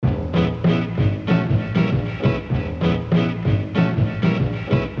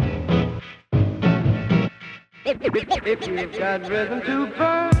If you've got rhythm to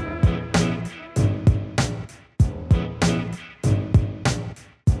burn.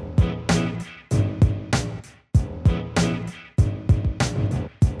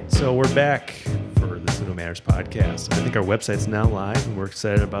 So we're back for the Toledo Matters podcast. I think our website's now live, and we're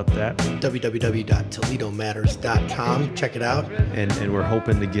excited about that. www.toledomatters.com. Check it out. And we're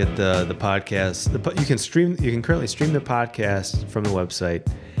hoping to get the podcast. You can currently stream the podcast from the website,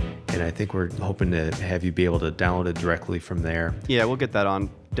 and I think we're hoping to have you be able to download it directly from there. Yeah, we'll get that on.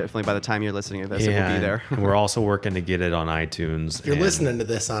 Definitely by the time you're listening to this, it will be there. And we're also working to get it on iTunes. If you're listening to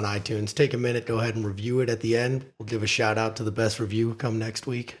this on iTunes, take a minute, go ahead and review it at the end. We'll give a shout out to the best review come next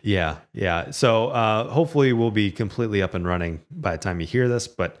week. Yeah. So hopefully we'll be completely up and running by the time you hear this,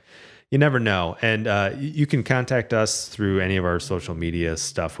 but you never know. And you can contact us through any of our social media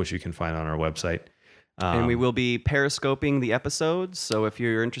stuff, which you can find on our website. And we will be periscoping the episodes. So if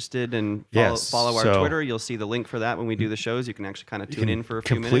you're interested in follow our Twitter, you'll see the link for that when we do the shows. You can actually kind of tune in for a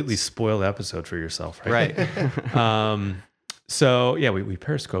few minutes. Completely spoil the episode for yourself, right? Right. So yeah, we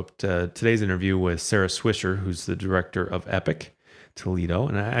periscoped today's interview with Sara Swisher, who's the director of Epic Toledo,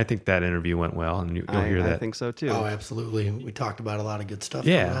 and I think that interview went well, and you'll hear that. I think so too. Oh, absolutely. We talked about a lot of good stuff.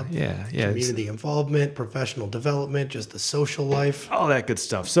 Yeah. Community involvement, professional development, just the social life. All that good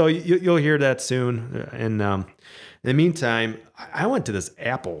stuff. So you'll hear that soon. And in the meantime, I went to this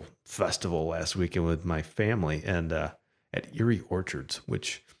apple festival last weekend with my family and at Erie Orchards,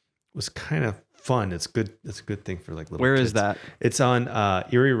 which was kind of fun. It's good. It's a good thing for like little Where kids. is that? It's on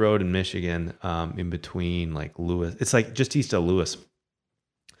Erie Road in Michigan, in between like Lewis. It's like just east of Lewis.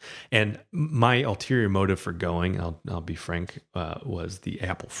 And my ulterior motive for going, I'll be frank, was the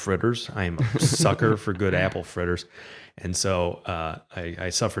apple fritters. I am a sucker for good apple fritters. And so I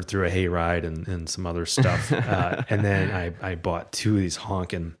suffered through a hayride and some other stuff. And then I bought two of these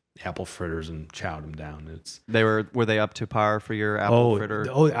honking apple fritters and chowed them down. Were they up to par for your apple fritter?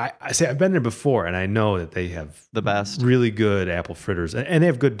 I say I've been there before, and I know that they have the best, really good apple fritters, and they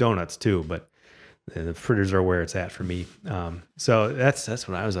have good donuts too. But the fritters are where it's at for me. So that's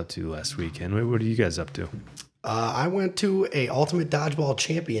what I was up to last weekend. What are you guys up to? I went to a Ultimate Dodgeball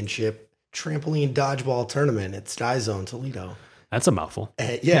Championship trampoline dodgeball tournament at Sky Zone Toledo. That's a mouthful.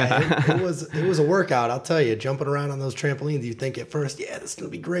 It was a workout. I'll tell you, jumping around on those trampolines, you think at first, yeah, this is going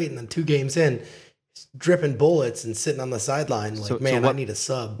to be great. And then 2 games in, dripping bullets and sitting on the sideline like, I need a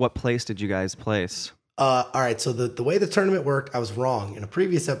sub. What place did you guys place? All right. So the way the tournament worked, I was wrong. In a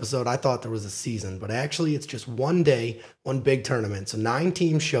previous episode, I thought there was a season, but actually it's just one day, one big tournament. So 9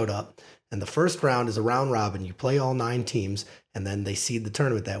 teams showed up, and the first round is a round robin. You play all 9 teams, and then they seed the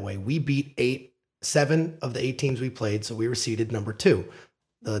tournament that way. We beat 7 of the 8 teams we played, so we were seeded number 2.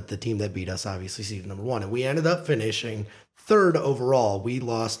 The team that beat us obviously seeded number 1, and we ended up finishing 3rd overall. We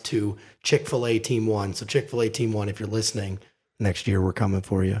lost to Chick-fil-A Team 1. So Chick-fil-A Team 1, if you're listening, next year we're coming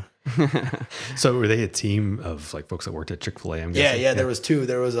for you. So were they a team of like folks that worked at Chick-fil-A? I'm guessing. Yeah. There was 2.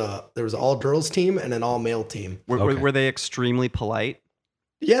 There was an all girls team and an all male team. Were they extremely polite?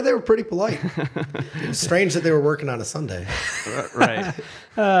 Yeah, they were pretty polite. It was strange that they were working on a Sunday. Right.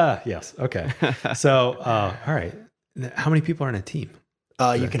 Yes. Okay. So, all right. How many people are on a team?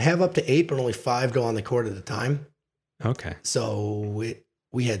 You can have up to 8, but only 5 go on the court at a time. Okay. So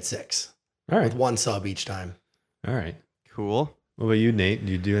we had 6. All right. With 1 sub each time. All right. Cool. What about you, Nate? Did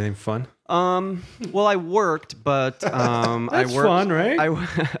you do anything fun? Well, I worked, but That's I worked fun, right?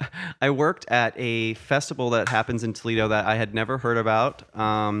 I worked at a festival that happens in Toledo that I had never heard about.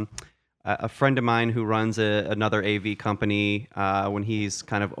 A friend of mine who runs another AV company, when he's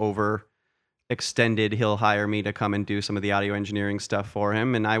kind of overextended, he'll hire me to come and do some of the audio engineering stuff for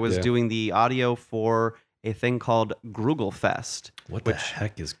him. And I was doing the audio for a thing called Grugelfest. What the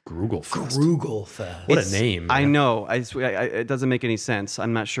heck is Grugelfest? Grugelfest. What a name. Man. I know. It doesn't make any sense.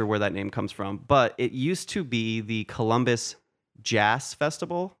 I'm not sure where that name comes from. But it used to be the Columbus Jazz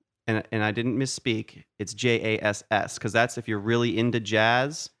Festival. And I didn't misspeak. It's JASS. Because that's if you're really into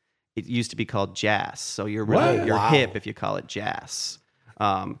jazz. It used to be called jazz. So you're hip if you call it jazz.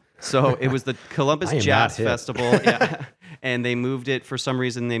 So it was the Columbus Jazz Festival. Yeah. And they moved it, for some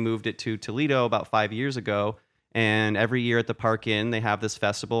reason, to Toledo about 5 years ago. And every year at the Park Inn, they have this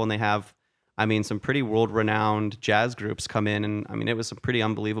festival, and they have, some pretty world-renowned jazz groups come in. And it was some pretty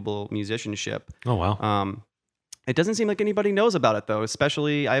unbelievable musicianship. Oh, wow. It doesn't seem like anybody knows about it, though.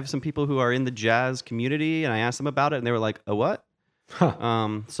 Especially, I have some people who are in the jazz community, and I asked them about it, and they were like, "A what?"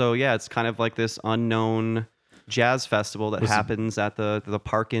 Huh. So yeah, it's kind of like this unknown jazz festival that happens at the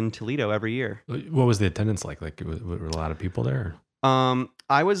Park in Toledo every year. What was the attendance like? Were a lot of people there?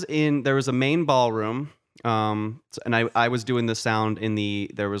 There was a main ballroom, And I was doing the sound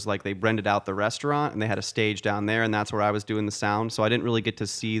there was like, they rented out the restaurant and they had a stage down there, and that's where I was doing the sound. So I didn't really get to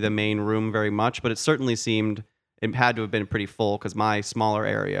see the main room very much, but it certainly seemed, it had to have been pretty full because my smaller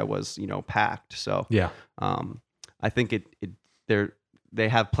area was, packed. So Yeah. I think they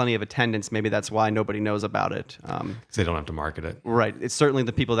have plenty of attendance. Maybe that's why nobody knows about it. 'Cause they don't have to market it. Right. It's certainly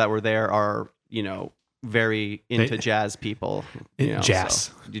the people that were there are, very into jazz people. Jazz.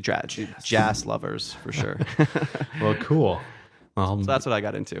 Jazz lovers for sure. Well, cool. So that's what I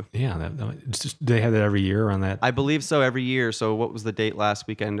got into. Yeah. It's just, they have that every year on that. I believe so, every year. So what was the date last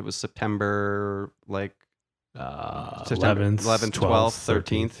weekend? It was September, 11th, 12th,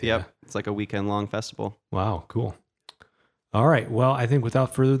 13th. Yep. Yeah. It's like a weekend long festival. Wow, cool. All right. Well, I think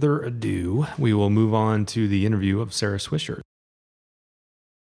without further ado, we will move on to the interview of Sara Swisher.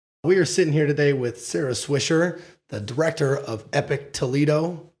 We are sitting here today with Sara Swisher, the director of Epic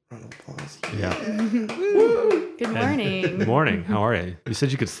Toledo. Round of applause. Yeah. Good morning. Good morning. How are you? You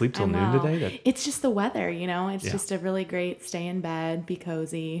said you could sleep till I'm noon well. today? It's just the weather, It's Yeah. just a really great stay in bed, be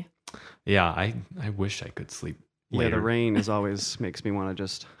cozy. Yeah, I wish I could sleep later. Yeah, the rain always makes me want to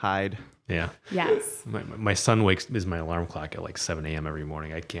just hide. Yeah. Yes. My son is my alarm clock at like 7 a.m. every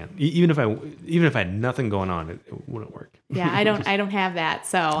morning. I can't, even if I had nothing going on, it wouldn't work. Yeah, I don't have that,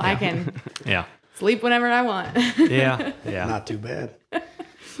 so I can Yeah. sleep whenever I want. Yeah. Yeah. Not too bad.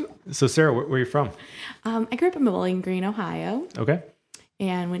 So Sara, where are you from? I grew up in Bowling Green, Ohio, Okay.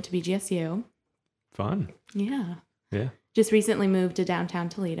 and went to BGSU. Fun. Yeah. Yeah. Just recently moved to downtown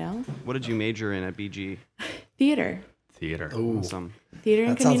Toledo. What did you major in at BG? Theater. Theater. Ooh, Awesome. Theater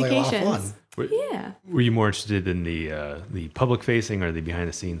and that sounds like a lot of communications. fun. Yeah. Were you more interested in the public facing or the behind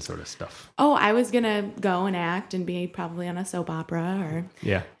the scenes sort of stuff? Oh, I was going to go and act and be probably on a soap opera or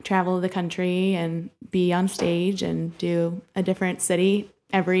Yeah. travel the country and be on stage and do a different city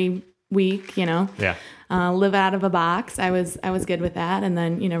every week, Yeah. live out of a box. I was good with that. And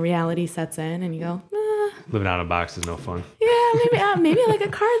then, reality sets in and you go, Living out of a box is no fun. maybe I like a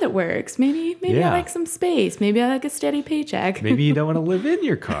car that works. Maybe Yeah. I like some space. Maybe I like a steady paycheck. Maybe you don't want to live in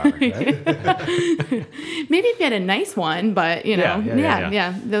your car, right? Maybe if you had a nice one, but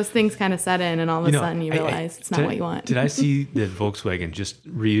Yeah. those things kind of set in and all of a sudden you I- realize it's not what you want. Did I see that Volkswagen just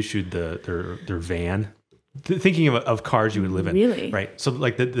reissued their van? Thinking of cars you would live in, Really? right? So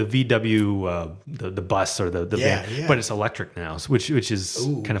like the VW, the bus or the Yeah, van, yeah. but it's electric now, which is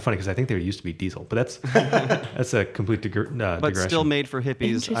kind of funny because I think they used to be diesel, but that's a complete But digression. still made for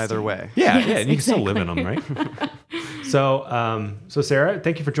hippies either way. Yeah, Yes, yeah, and you can still live in exactly. them, right? So Sara,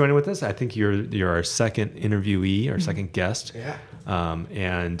 thank you for joining with us. I think you're our second interviewee, our second guest. Yeah.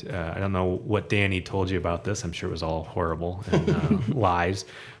 And I don't know what Danny told you about this. I'm sure it was all horrible and lies,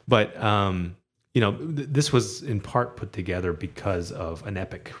 but this was in part put together because of an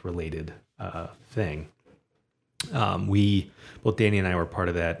Epic related thing. Both Danny and I were part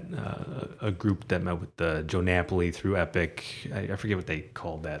of that, a group that met with Joe Napoli through Epic. I forget what they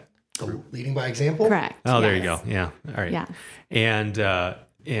called that. So leading by example. Correct. Oh, there you yes. go. Yeah. All right. Yes. And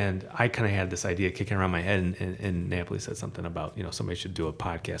I kind of had this idea kicking around my head, and Napoli said something about, somebody should do a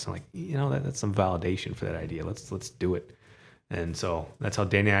podcast. I'm like, that's some validation for that idea. Let's do it. And so that's how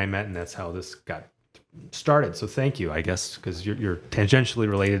Danny and I met, and that's how this got started. So thank you, I guess, because you're tangentially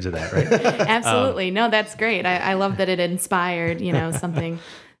related to that, right? Absolutely. No, that's great. I love that it inspired,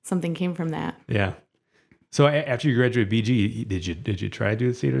 something came from that. Yeah. So after you graduated BG, did you try to do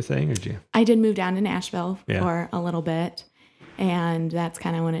the theater thing, or did you? I did move down to Nashville Yeah. for a little bit. And that's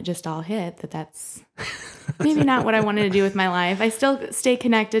kind of when it just all hit that's maybe not what I wanted to do with my life. I still stay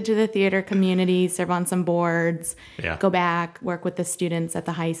connected to the theater community, serve on some boards, Yeah. go back, work with the students at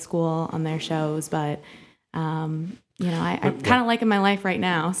the high school on their shows. But, I'm kind of liking my life right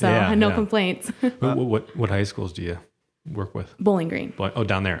now. So Yeah, no yeah. complaints. What high schools do you work with? Bowling Green. Oh,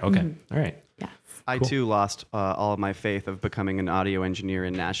 down there. Okay. All right. Yes. I too lost all of my faith of becoming an audio engineer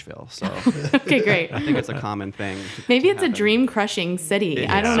in Nashville. So Okay, great. I think it's a common thing. Maybe it's a happen. dream crushing city. It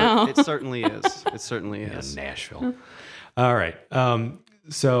I don't know. It certainly is. It certainly Yeah, is. Nashville. All right.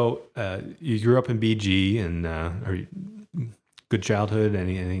 So you grew up in BG, and are you good childhood?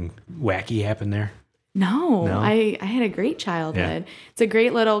 Anything wacky happened there? No, No? I had a great childhood. It's a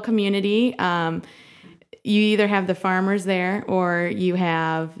great little community. You either have the farmers there or you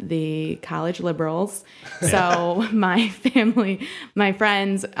have the college liberals. So my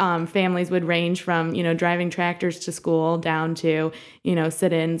friends' families would range from, driving tractors to school down to,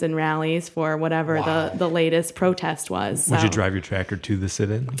 sit-ins and rallies for whatever the latest protest was. Would So you drive your tractor to the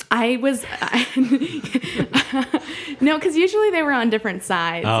sit-in? No, because usually they were on different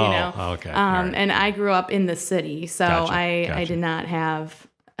sides, Oh, okay. All right. And I grew up in the city, so Gotcha, I gotcha. did not have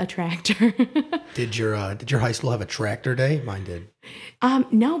a tractor. Did your high school have a tractor day? Mine did.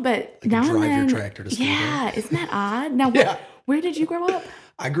 No, but You now could and drive then, your tractor to school. yeah, isn't that odd? Now, Yeah. where did you grow up?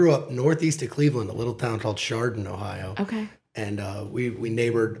 I grew up northeast of Cleveland, a little town called Chardon, Ohio. Okay. And we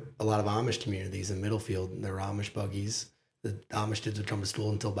neighbored a lot of Amish communities in Middlefield. There were Amish buggies. The Amish kids would come to school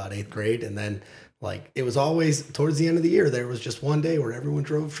until about 8th grade. And then, like, it was always towards the end of the year, there was just one day where everyone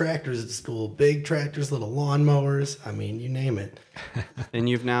drove tractors to school. Big tractors, little lawnmowers. I mean, you name it. And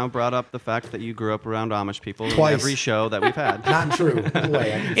you've now brought up the fact that you grew up around Amish people Twice. in every show that we've had. Not true. No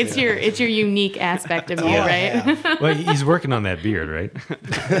way. I can say that. It's your unique aspect of you, All I right? have. Well, he's working on that beard,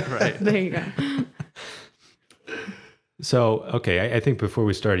 right? Right. There you go. So, okay, I think before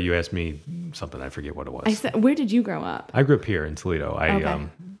we started, you asked me something. I forget what it was. I said, where did you grow up? I grew up here in Toledo. Okay.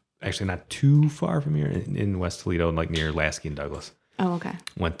 Actually not too far from here in West Toledo, like near Lasky and Douglas. Oh, okay.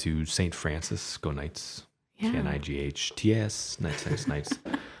 Went to St. Francis, go Knights, Yeah. Knights, Knights,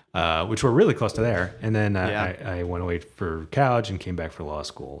 which were really close to there. And then I went away for college and came back for law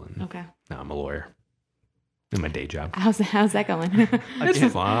school. And Okay. now I'm a lawyer in my day job. How's that going?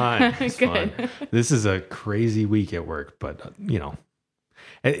 It's fun. It's Good. fun. This is a crazy week at work, but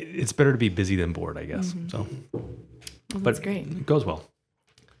it's better to be busy than bored, I guess. So, Well, but that's great. it goes well.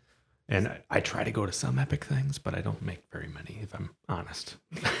 And I try to go to some epic things, but I don't make very many, if I'm honest.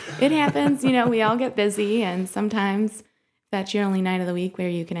 It happens. We all get busy, and sometimes that's your only night of the week where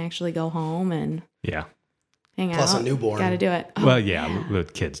you can actually go home and Yeah. hang Plus out. a newborn. Got to do it. Oh, Well, yeah,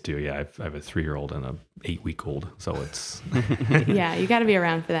 with kids too. Yeah, I have a 3-year-old and a 8-week-old, so it's. yeah, you got to be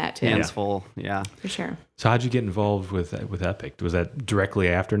around for that too, Hands full. Yeah. for sure. So how'd you get involved with Epic? Was that directly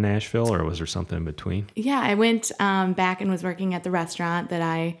after Nashville, or was there something in between? Yeah, I went back and was working at the restaurant that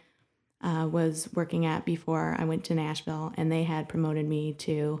I was working at before I went to Nashville, and they had promoted me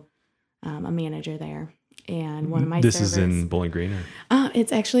to a manager there. And one of my This servers, is in Bowling Green, or?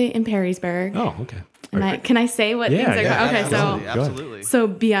 it's actually in Perrysburg. Oh, okay. Can I say what Yeah, things are? yeah, Okay, absolutely. Absolutely. so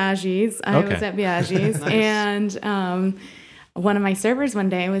Biaggi's. I Okay. was at Biaggi's, Nice. and one of my servers one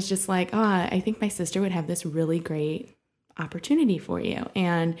day was just like, "Oh, I think my sister would have this really great opportunity for you."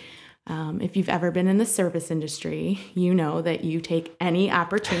 And if you've ever been in the service industry, you know that you take any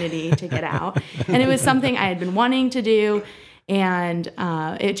opportunity to get out. And it was something I had been wanting to do, and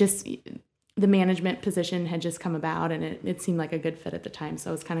the management position had just come about, and it seemed like a good fit at the time. So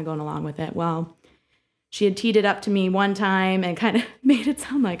I was kind of going along with it. Well, she had teed it up to me one time and kind of made it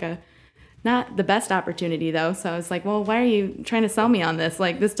sound like not the best opportunity though. So I was like, well, why are you trying to sell me on this?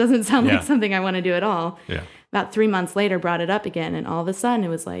 Like, this doesn't sound like something I want to do at all. Yeah. About 3 months later, brought it up again. And all of a sudden it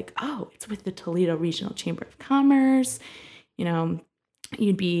was like, oh, it's with the Toledo Regional Chamber of Commerce.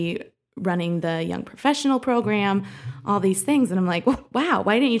 You'd be running the young professional program, all these things. And I'm like, well, wow,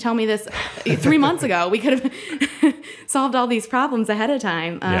 why didn't you tell me this 3 months ago? We could have solved all these problems ahead of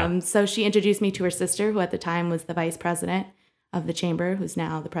time. So she introduced me to her sister, who at the time was the vice president of the chamber, who's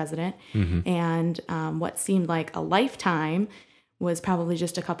now the president. Mm-hmm. And what seemed like a lifetime was probably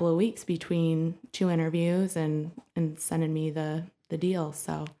just a couple of weeks between 2 interviews and sending me the deal.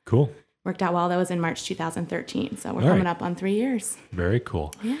 So Cool. worked out well. That was in March 2013. So we're All coming right. up on 3 years. Very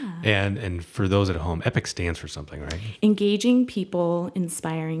cool. Yeah. And for those at home, EPIC stands for something, right? Engaging people,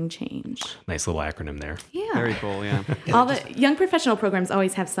 inspiring change. Nice little acronym there. Yeah. Very cool. Yeah. All the young professional programs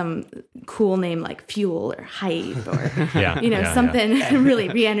always have some cool name like Fuel or Hype or Yeah. something really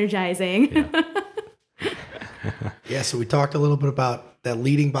re-energizing. Yeah, so we talked a little bit about that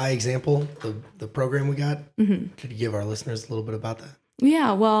leading by example, the program we got. Mm-hmm. Could you give our listeners a little bit about that?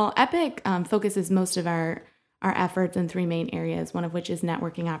 Yeah, well, EPIC focuses most of our efforts in 3 main areas, one of which is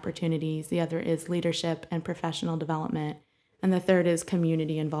networking opportunities, the other is leadership and professional development, and the third is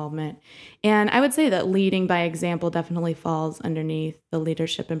community involvement. And I would say that leading by example definitely falls underneath the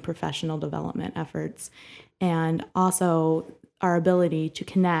leadership and professional development efforts, and also our ability to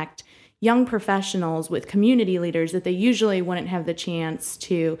connect young professionals with community leaders that they usually wouldn't have the chance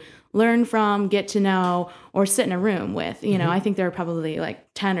to learn from, get to know, or sit in a room with. I think there are probably like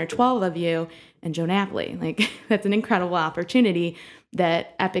 10 or 12 of you and Joe Napoli. Like, that's an incredible opportunity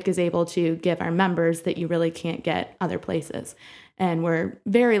that EPIC is able to give our members that you really can't get other places. And we're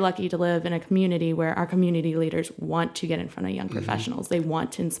very lucky to live in a community where our community leaders want to get in front of young professionals. They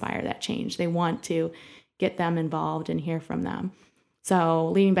want to inspire that change. They want to get them involved and hear from them. So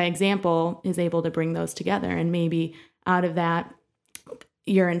leading by example is able to bring those together. And maybe out of that,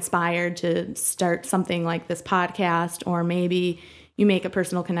 you're inspired to start something like this podcast, or maybe you make a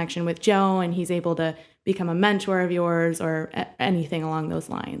personal connection with Joe and he's able to become a mentor of yours, or anything along those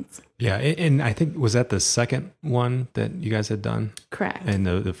lines. Yeah. And I think, was that the second one that you guys had done? Correct. And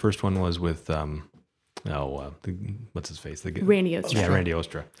the first one was with what's his face? Randy Ostra. Yeah, Randy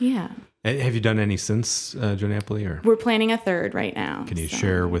Ostra. Yeah. Have you done any since Joe Napoli, or We're planning a third right now. can you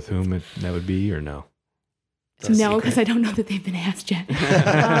share with whom that would be, or no? No, because I don't know that they've been asked yet.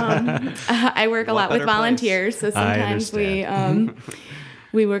 I work a lot with volunteers, so sometimes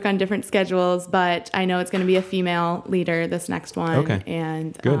we work on different schedules, but I know it's going to be a female leader this next one. Okay.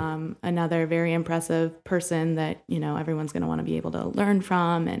 And another very impressive person that, everyone's going to want to be able to learn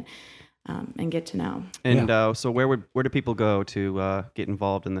from and get to know. And so where do people go to get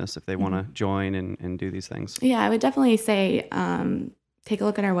involved in this if they want to join and do these things? Yeah, I would definitely say take a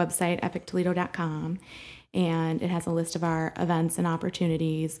look at our website, epictoledo.com, and it has a list of our events and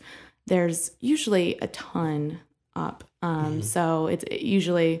opportunities. There's usually a ton up. So it's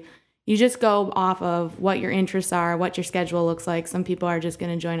usually, you just go off of what your interests are, what your schedule looks like. Some people are just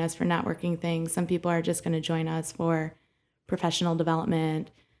going to join us for networking things. Some people are just going to join us for professional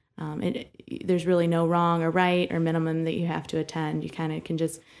development. There's really no wrong or right or minimum that you have to attend. You kind of can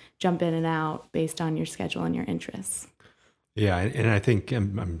just jump in and out based on your schedule and your interests. Yeah, and I think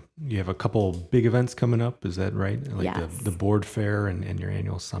you have a couple big events coming up. Is that right? Like yes. the board fair and your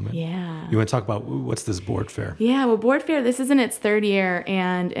annual summit. Yeah. You want to talk about what's this board fair? Yeah, well, board fair, this is in its third year,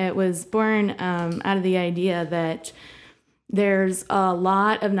 and it was born out of the idea that there's a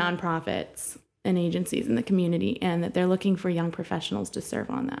lot of nonprofits and agencies in the community, and that they're looking for young professionals to serve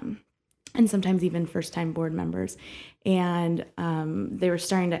on them, and sometimes even first-time board members. And they were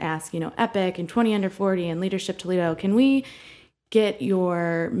starting to ask, EPIC and 20 Under 40 and Leadership Toledo, can we get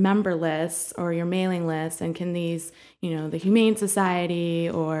your member lists or your mailing lists, and can these, the Humane Society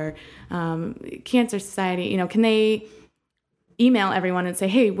or Cancer Society, can they email everyone and say,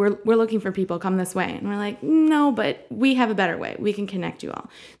 hey, we're looking for people, come this way? And we're like, no, but we have a better way. We can connect you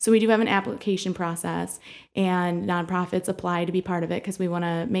all. So we do have an application process, and nonprofits apply to be part of it because we want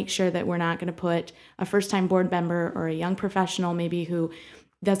to make sure that we're not going to put a first-time board member or a young professional maybe who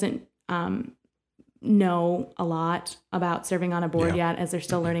doesn't know a lot about serving on a board yet as they're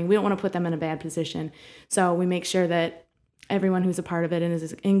still learning. We don't want to put them in a bad position. So we make sure that everyone who's a part of it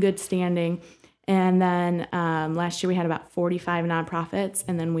is in good standing. And then last year we had about 45 nonprofits,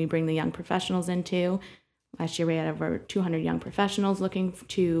 and then we bring the young professionals in too. Last year we had over 200 young professionals looking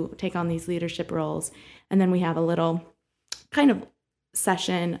to take on these leadership roles. And then we have a little kind of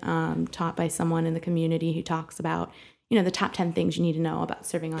session taught by someone in the community who talks about, the top 10 things you need to know about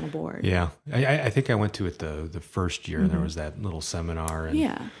serving on a board. Yeah, I think I went to it the first year. There was that little seminar.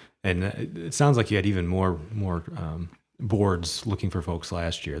 And it sounds like you had even more boards looking for folks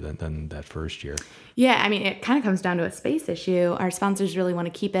last year than that first year. Yeah, I mean, it kind of comes down to a space issue. Our sponsors really want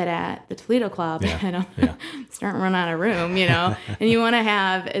to keep it at the Toledo Club and start running out of room, and you want to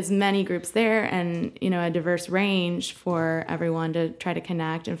have as many groups there and, a diverse range for everyone to try to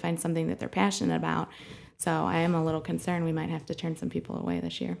connect and find something that they're passionate about. So I am a little concerned we might have to turn some people away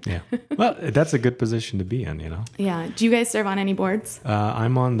this year. Yeah. Well, that's a good position to be in, Yeah. Do you guys serve on any boards?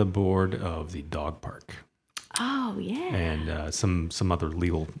 I'm on the board of the dog park. Oh, yeah. And some other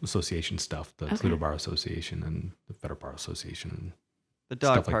legal association stuff, the Toledo Bar Association and the Federal Bar Association. The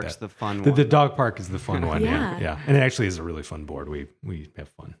dog park's the fun one. The dog park is the fun one, Yeah. yeah. And it actually is a really fun board. We have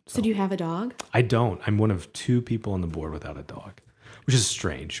fun. So do you have a dog? I don't. I'm one of two people on the board without a dog, which is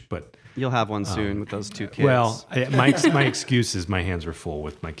strange, but... You'll have one soon with those two kids. Well, my excuse is my hands are full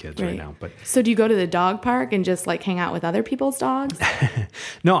with my kids right now. But so do you go to the dog park and just hang out with other people's dogs?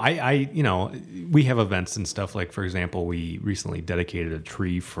 No, I we have events and stuff. Like, for example, we recently dedicated a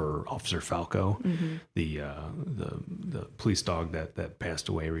tree for Officer Falco, the police dog that passed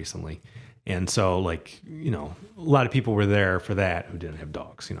away recently. And so, a lot of people were there for that who didn't have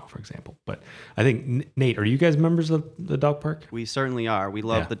dogs, for example. But I think, Nate, are you guys members of the dog park? We certainly are. We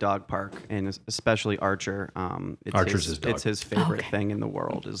love the dog park, and especially Archer. Archer's his dog. It's his favorite thing in the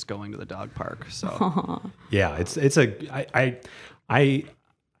world is going to the dog park. So yeah,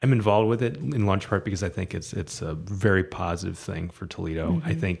 I'm involved with it in large part because I think it's a very positive thing for Toledo.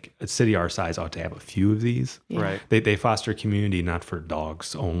 I think a city our size ought to have a few of these. Yeah. Right. They foster community not for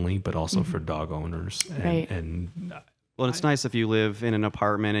dogs only, but also for dog owners. Well, it's nice if you live in an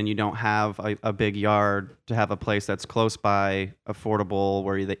apartment and you don't have a big yard to have a place that's close by, affordable,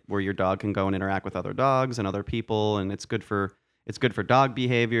 where your dog can go and interact with other dogs and other people, and it's good for dog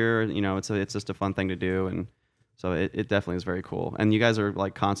behavior. It's just a fun thing to do, and so it definitely is very cool. And you guys are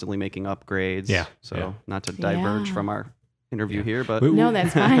constantly making upgrades. Yeah. So not to diverge from our interview here, but no,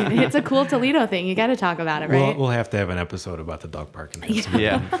 that's fine. It's a cool Toledo thing. You got to talk about it, right? We'll have to have an episode about the dog park and have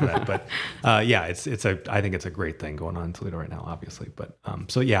some for that. But I think it's a great thing going on in Toledo right now, obviously. But I'm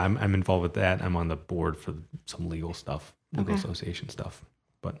involved with that. I'm on the board for some legal stuff, legal association stuff.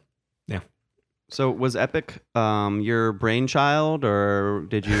 But yeah. So was Epic your brainchild, or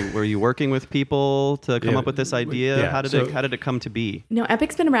were you working with people to come up with this idea? Yeah, How did it come to be? No,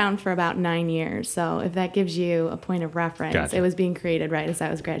 Epic's been around for about 9 years. So if that gives you a point of reference, Gotcha. It was being created right as I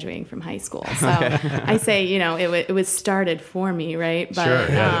was graduating from high school. So I say, it was started for me, right? But, Sure,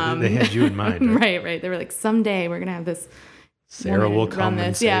 yeah, they had you in mind. Right. They were like, someday we're going to have this Sarah will run come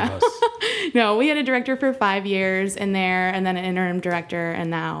and this. save us. No, we had a director for 5 years in there, and then an interim director, and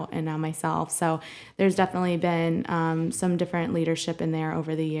now myself. So there's definitely been some different leadership in there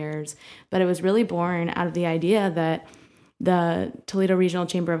over the years. But it was really born out of the idea that the Toledo Regional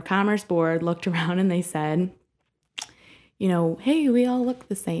Chamber of Commerce Board looked around and they said, hey, we all look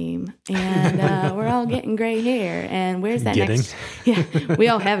the same, and we're all getting gray hair, and where's that next? Yeah, we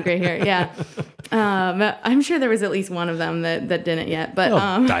all have gray hair. Yeah, I'm sure there was at least one of them that didn't yet, but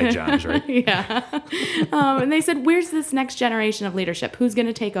dye jobs, right? Yeah. And they said, where's this next generation of leadership? Who's going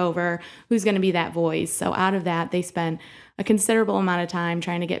to take over? Who's going to be that voice? So out of that, they spent a considerable amount of time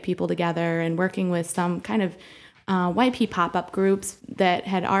trying to get people together and working with some kind of YP pop-up groups that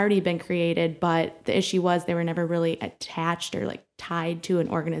had already been created, but the issue was they were never really attached or like tied to an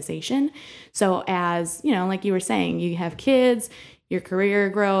organization. So as, like you were saying, you have kids, your career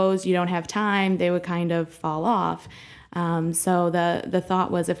grows, you don't have time, they would kind of fall off. So the thought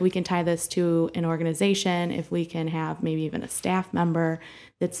was, if we can tie this to an organization, if we can have maybe even a staff member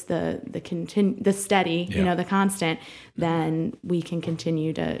that's the steady, the constant, then we can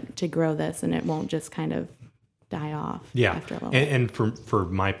continue to grow this, and it won't just kind of die off. Yeah, after a little bit. And for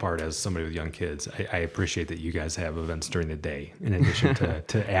my part, as somebody with young kids, I appreciate that you guys have events during the day in addition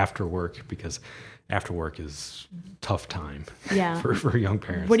to after work, because after work is tough time for young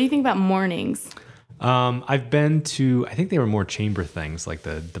parents. What do you think about mornings? I've been to, I think they were more chamber things, like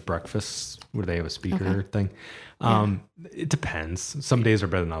the breakfasts where they have a speaker thing. It depends. Some days are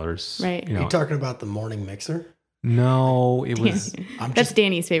better than others. Right. Are you talking about the morning mixer? No, it was. That's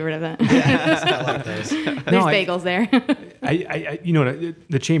Danny's favorite event. I like those. There's bagels there.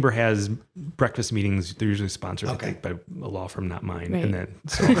 The chamber has breakfast meetings. They're usually sponsored, I think, by a law firm, not mine. Right. And then,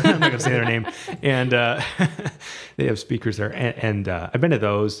 so I'm not going to say their name. And they have speakers there, and I've been to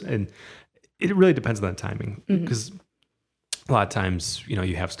those, and it really depends on the timing, because a lot of times,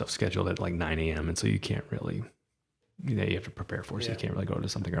 you have stuff scheduled at like 9 a.m. and so you can't really, you have to prepare for, so you can't really go to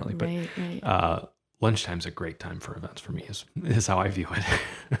something early. But Right. Lunchtime's a great time for events for me, is how I view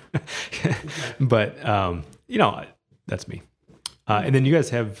it. But, that's me. And then you guys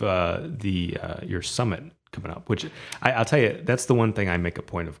have your summit coming up, which I'll tell you, that's the one thing I make a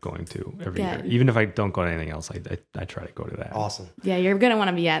point of going to every year. Even if I don't go to anything else, I try to go to that. Awesome. Yeah, you're going to want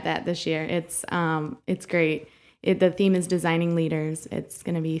to be at that this year. It's great. The theme is Designing Leaders. It's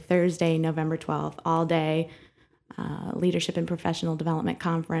going to be Thursday, November 12th, all day. Leadership and Professional Development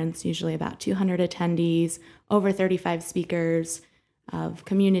Conference, usually about 200 attendees, over 35 speakers of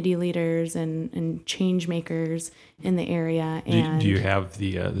community leaders and change makers in the area. And do you have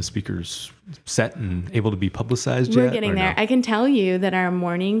the speakers set and able to be publicized we're yet? Getting there. No? I can tell you that our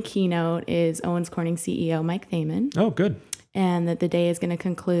morning keynote is Owens Corning CEO Mike Thaman. Oh, good. And that the day is going to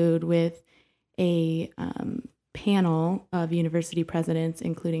conclude with a panel of university presidents,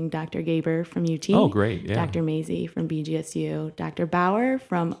 including Dr. Gaber from UT. Oh, great. Yeah. Dr. Mazey from BGSU, Dr. Bauer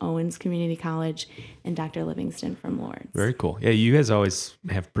from Owens Community College, and Dr. Livingston from Lourdes. Very cool. Yeah, you guys always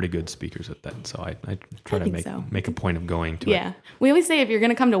have pretty good speakers at that, so I try to make a point of going to it. Yeah. We always say if you're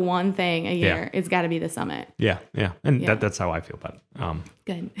going to come to one thing a year, it's got to be the summit. Yeah. And that's how I feel about it.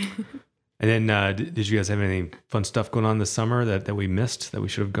 Good. And then did you guys have any fun stuff going on this summer that we missed that we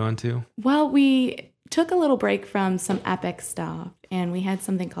should have gone to? Well, we took a little break from some Epic stuff, and we had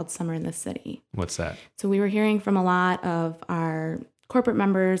something called Summer in the City. What's that? So we were hearing from a lot of our corporate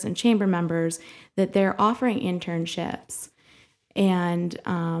members and chamber members that they're offering internships. And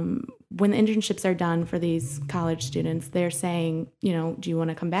when the internships are done for these college students, they're saying, do you want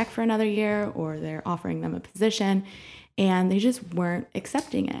to come back for another year? Or they're offering them a position, and they just weren't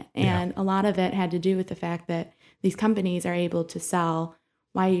accepting it. And a lot of it had to do with the fact that these companies are able to sell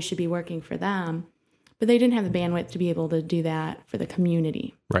why you should be working for them, but they didn't have the bandwidth to be able to do that for the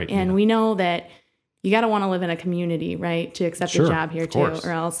community. Right. And we know that you got to want to live in a community, right, to accept a job here too,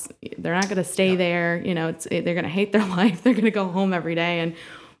 or else they're not going to stay there. They're going to hate their life. They're going to go home every day. And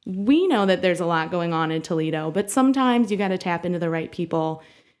we know that there's a lot going on in Toledo, but sometimes you got to tap into the right people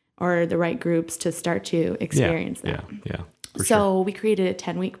or the right groups to start to experience that. Yeah. So we created a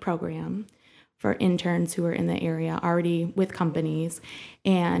 10-week program for interns who are in the area already with companies.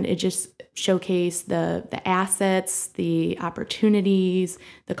 And it just showcased the assets, the opportunities,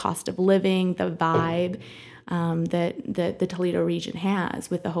 the cost of living, the vibe. that the Toledo region has,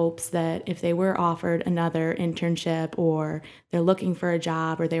 with the hopes that if they were offered another internship, or they're looking for a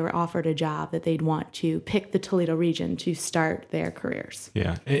job, or they were offered a job, that they'd want to pick the Toledo region to start their careers.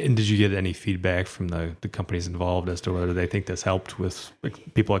 Yeah. And did you get any feedback from the companies involved as to whether they think this helped with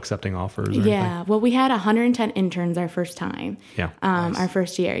people accepting offers or anything? Well, we had 110 interns our first time. Yeah. Our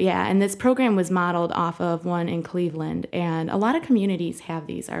first year. Yeah. And this program was modeled off of one in Cleveland. And a lot of communities have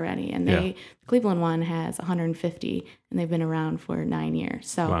these already. And the Cleveland one has 150, and they've been around for 9 years.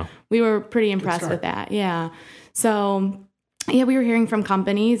 So we were pretty impressed with that. Yeah. So we were hearing from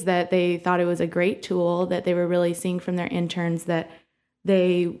companies that they thought it was a great tool, that they were really seeing from their interns that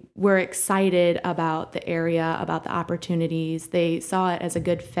they were excited about the area, about the opportunities. They saw it as a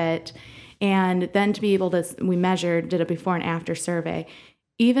good fit. And then to be able to, we did a before and after survey,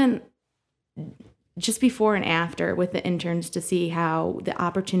 even just before and after with the interns, to see how the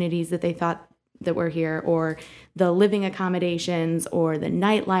opportunities that they thought that were here, or the living accommodations, or the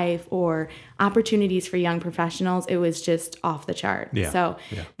nightlife, or opportunities for young professionals, it was just off the chart. So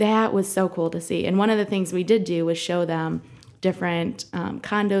that was so cool to see. And one of the things we did do was show them different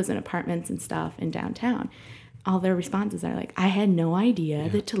condos and apartments and stuff in downtown. All their responses are like, I had no idea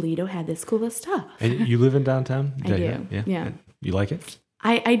that Toledo had this cool stuff. And you live in downtown? I do. Yeah. And you like it?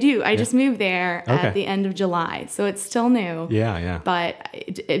 I do. I just moved there at the end of July, so it's still new. Yeah. But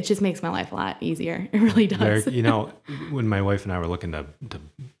it just makes my life a lot easier. It really does. When my wife and I were looking to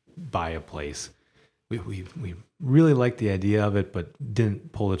buy a place, we really liked the idea of it, but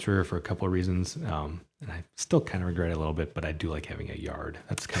didn't pull the trigger for a couple of reasons. And I still kind of regret it a little bit, but I do like having a yard.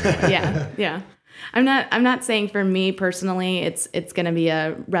 That's kind of yeah. I'm not saying for me personally, it's going to be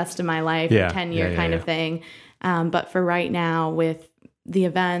a rest of my life, 10-year kind of thing. But for right now, with the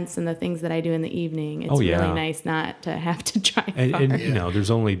events and the things that I do in the evening, it's really nice not to have to drive far. And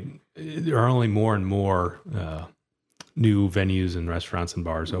there are only more and more new venues and restaurants and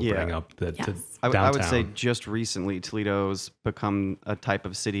bars opening up to downtown. I would say just recently, Toledo's become a type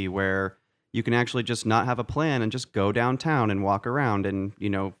of city where you can actually just not have a plan and just go downtown and walk around and,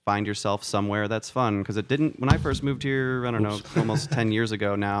 find yourself somewhere that's fun. Because it didn't, when I first moved here, I don't know, almost 10 years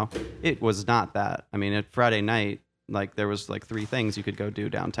ago now, it was not that. I mean, at Friday night, there was 3 things you could go do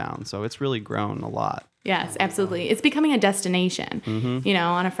downtown. So it's really grown a lot. Yes, absolutely. It's becoming a destination. Mm-hmm.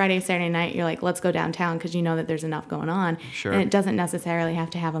 On a Friday, Saturday night, you're like, let's go downtown, because you know that there's enough going on. Sure. And it doesn't necessarily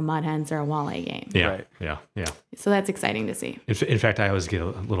have to have a Mud Hens or a Walleye game. Yeah, right. Yeah. So that's exciting to see. In fact, I always get a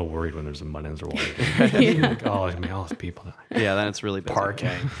little worried when there's a Mud Hens or Walleye game. All these people. Yeah, then it's really busy.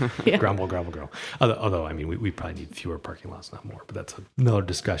 Parking. Grumble. Although, we probably need fewer parking lots, not more, but that's another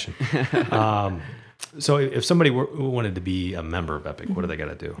discussion. So if somebody wanted to be a member of Epic, what do they got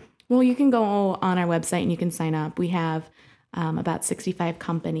to do? Well, you can go on our website and you can sign up. We have about 65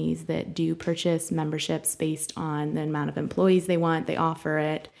 companies that do purchase memberships based on the amount of employees they want. They offer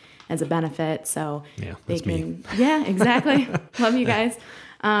it as a benefit, so they can. Me. Yeah, exactly. Love you guys.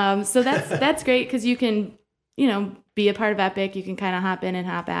 So that's great, because you can, be a part of Epic. You can kind of hop in and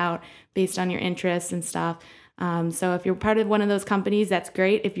hop out based on your interests and stuff. So if you're part of one of those companies, that's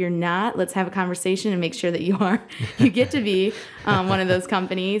great. If you're not, let's have a conversation and make sure that you get to be one of those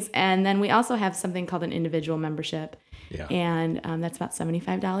companies. And then we also have something called an individual membership. Yeah. And that's about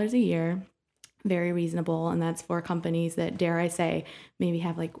 $75 a year. Very reasonable. And that's for companies that, dare I say, maybe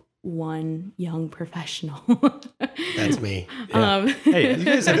have one young professional. That's me. Hey, you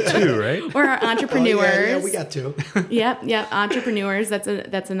guys have 2, right? Or our entrepreneurs. Yeah, we got 2. Yep. Entrepreneurs.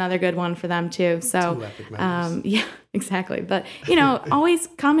 That's another good one for them too. So, 2 Epic members. Yeah, exactly. But always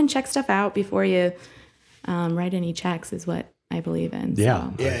come and check stuff out before you write any checks, is what I believe in. Yeah,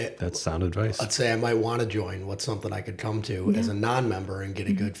 so. That's sound advice. I'd say I might want to join. What's something I could come to as a non-member and get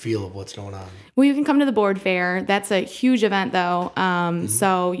a good feel of what's going on? Well, you can come to the board fair. That's a huge event, though.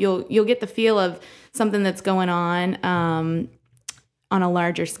 So you'll get the feel of something that's going on a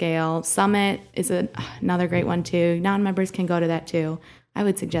larger scale. Summit is another great one too. Non-members can go to that too. I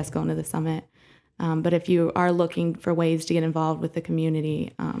would suggest going to the Summit. But if you are looking for ways to get involved with the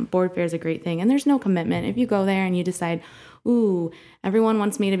community, board fair is a great thing. And there's no commitment. If you go there and you decide, ooh, everyone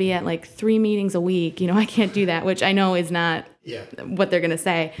wants me to be at 3 meetings a week, I can't do that, which I know is not what they're going to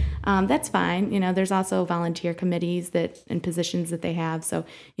say. That's fine. There's also volunteer committees and positions that they have. So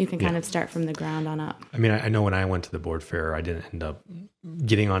you can kind of start from the ground on up. I know when I went to the board fair, I didn't end up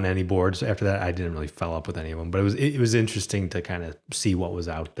getting on any boards. After that, I didn't really follow up with any of them, but it was interesting to kind of see what was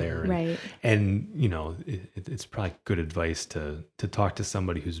out there. And, right. And, it's probably good advice to talk to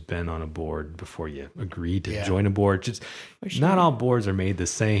somebody who's been on a board before you agree to join a board. Just, For sure. Not all boards are made the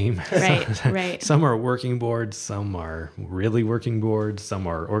same. Right, right. Some are working boards, some are really working boards, some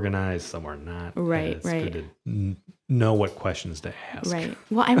are organized, some are not. Right, And it's right. good to know what questions to ask. Right.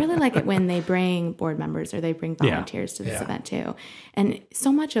 Well, I really like it when they bring board members or they bring volunteers to this event too. And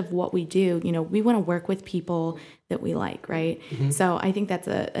so much of what we do, we want to work with people that we like, right? So I think that's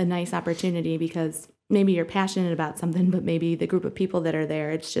a nice opportunity because maybe you're passionate about something, but maybe the group of people that are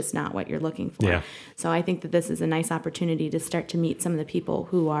there, it's just not what you're looking for. Yeah. So I think that this is a nice opportunity to start to meet some of the people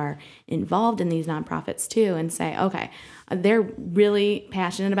who are involved in these nonprofits too and say, okay, they're really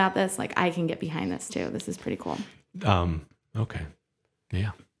passionate about this. Like I can get behind this too. This is pretty cool. Okay.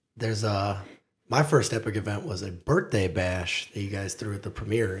 Yeah. There's my first epic event was a birthday bash that you guys threw at the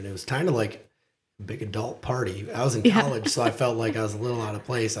premiere, and it was kind of like a big adult party. I was in college, so I felt like I was a little out of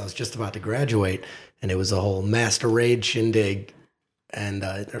place. I was just about to graduate, and it was a whole masquerade shindig, and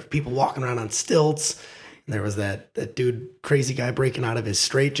there were people walking around on stilts. And there was that dude, crazy guy breaking out of his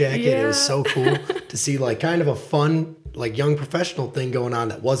straitjacket. It was so cool to see like kind of a fun, like young professional thing going on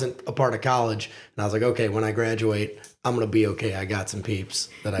that wasn't a part of college. And I was like, okay, when I graduate, I'm going to be okay. I got some peeps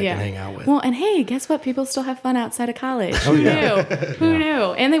that I can hang out with. Well, and hey, guess what? People still have fun outside of college. Oh, Who yeah. knew? Who knew?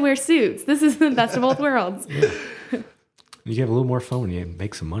 And they wear suits. This is the best of both worlds. You get a little more fun when you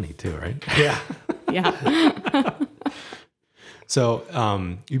make some money too, right? Yeah. Yeah.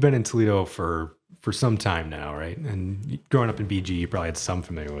 So you've been in Toledo for some time now, right? And growing up in BG, you probably had some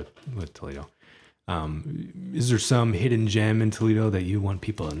familiar with Toledo. Is there some hidden gem in Toledo that you want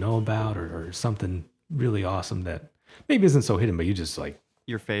people to know about or something really awesome that maybe isn't so hidden, but you just like...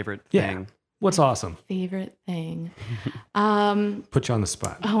 Your favorite Yeah. thing. What's awesome? Favorite thing. Put you on the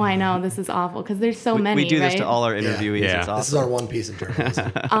spot. Oh, I know. This is awful because there's so many, We do this right? to all our interviewees. Yeah. It's awesome. This is our one piece of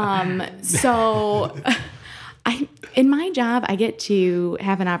journalism. So in my job, I get to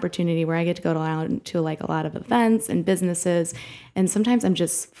have an opportunity where I get to go to like a lot of events and businesses. And sometimes I'm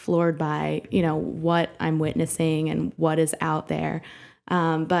just floored by, what I'm witnessing and what is out there.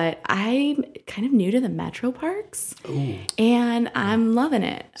 But I'm kind of new to the metro parks. Ooh. And I'm loving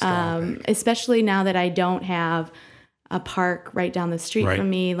it. Strong pick. Especially now that I don't have a park right down the street Right. from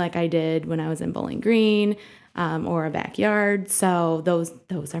me like I did when I was in Bowling Green. Or a backyard. So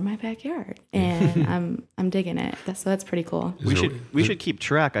those are my backyard, and I'm digging it. So that's pretty cool. We should keep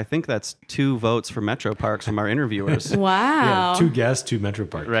track. I think that's 2 votes for Metro Parks from our interviewers. Wow. 2 guests, 2 Metro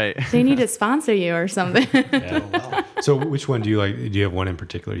Parks. Right. They need to sponsor you or something. Yeah. Oh, well. So which one do you like? Do you have one in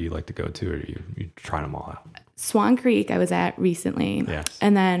particular you like to go to, or you try them all out? Swan Creek I was at recently. Yes.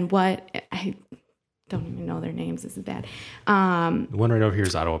 And then I don't even know their names. This is bad. The one right over here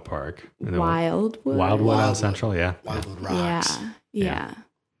is Ottawa Park. And then Wildwood. Wildwood on Wildwood. Central, yeah. Wildwood Rocks. Yeah.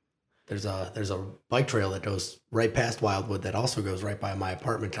 There's a bike trail that goes right past Wildwood that also goes right by my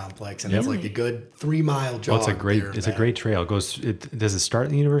apartment complex, and it's like a good 3-mile jog. Well, it's a great trail. Does it start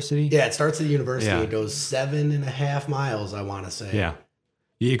in the university? Yeah, it starts at the university. Yeah. It goes 7.5 miles, I want to say. Yeah.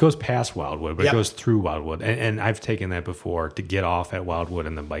 It goes past Wildwood, but Yep. it goes through Wildwood. And I've taken that before to get off at Wildwood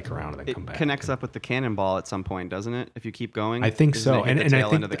and then bike around and then It come back. connects up with the Cannonball at some point, doesn't it? If you keep going, I think Doesn't so. it hit the And I tail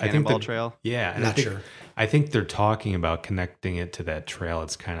think end of the I think Cannonball that- Trail. Yeah, and Not sure. I think they're talking about connecting it to that trail.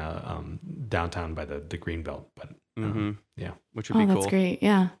 It's kind of downtown by the Greenbelt, but yeah, Which would be Oh, cool. that's great.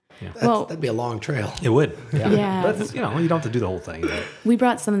 Yeah. Well, that'd be a long trail. it would. Yeah. But it's, you don't have to do the whole thing. We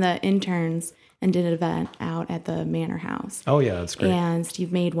brought some of the interns and did an event out at the Manor House. Oh yeah, that's great. And Steve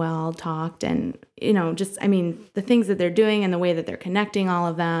Madewell talked, and the things that they're doing and the way that they're connecting all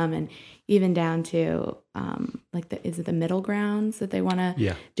of them, and even down to is it the middle grounds that they want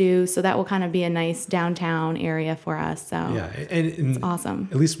to do? So that will kind of be a nice downtown area for us. So Yeah, and it's awesome.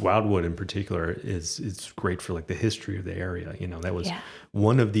 At least Wildwood in particular it's great for like the history of the area. That was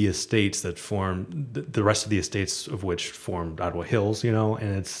one of the estates that formed the rest of the estates of which formed Ottawa Hills.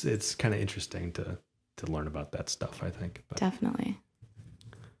 And it's kind of interesting to learn about that stuff, I think. But, Definitely.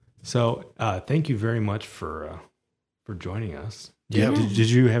 so thank you very much for joining us. Yeah. Did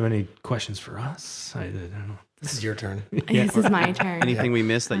you have any questions for us? I don't know. This is your turn. This is my turn. Anything we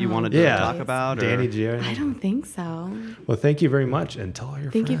missed that you wanted to Yeah. talk about? Or? Danny, do you have I anything? don't think so. Well, thank you very much, and tell all your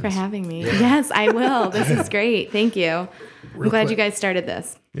Thank you for friends. having me. Yes, I will. This is great. Thank you. I'm glad quick. you guys started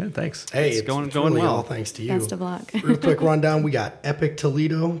this. Yeah, thanks. Hey, It's it's going really well. all thanks to you. Best of luck. Real quick rundown. We got Epic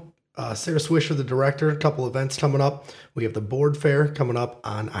Toledo. Sarah Swisher, the director, a couple events coming up. We have the board fair coming up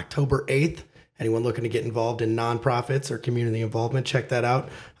on October 8th. Anyone looking to get involved in nonprofits or community involvement, check that out.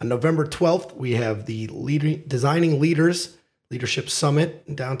 On November 12th, we have the Designing Leaders Leadership Summit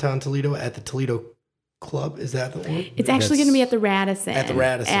in downtown Toledo at the Toledo Club. Is that the one? It's actually going to be at the Radisson. At the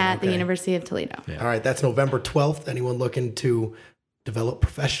Radisson, At the okay. University of Toledo. All right, that's November 12th. Anyone looking to develop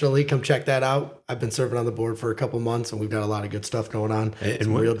professionally, come check that out. I've been serving on the board for a couple months, and we've got a lot of good stuff going on. And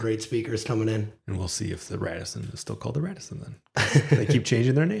Some real great speakers coming in. And we'll see if the Radisson is still called the Radisson then. They keep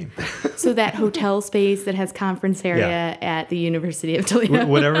changing their name. So that hotel space that has conference area at the University of Toledo.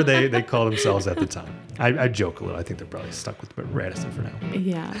 Whatever they call themselves at the time. I joke a little. I think they're probably stuck with Radisson for now.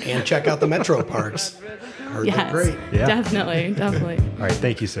 Yeah. And check out the Metro Parks. Heard they're great. Yeah. Definitely. All right.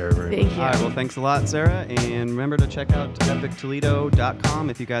 Thank you, Sarah, very much. Thank you. All right, well, thanks a lot, Sarah. And remember to check out epictoledo.com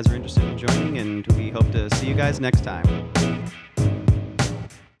if you guys are interested in joining, and we hope to see you guys next time.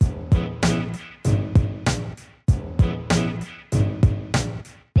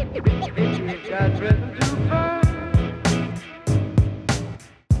 Got rhythm to burn.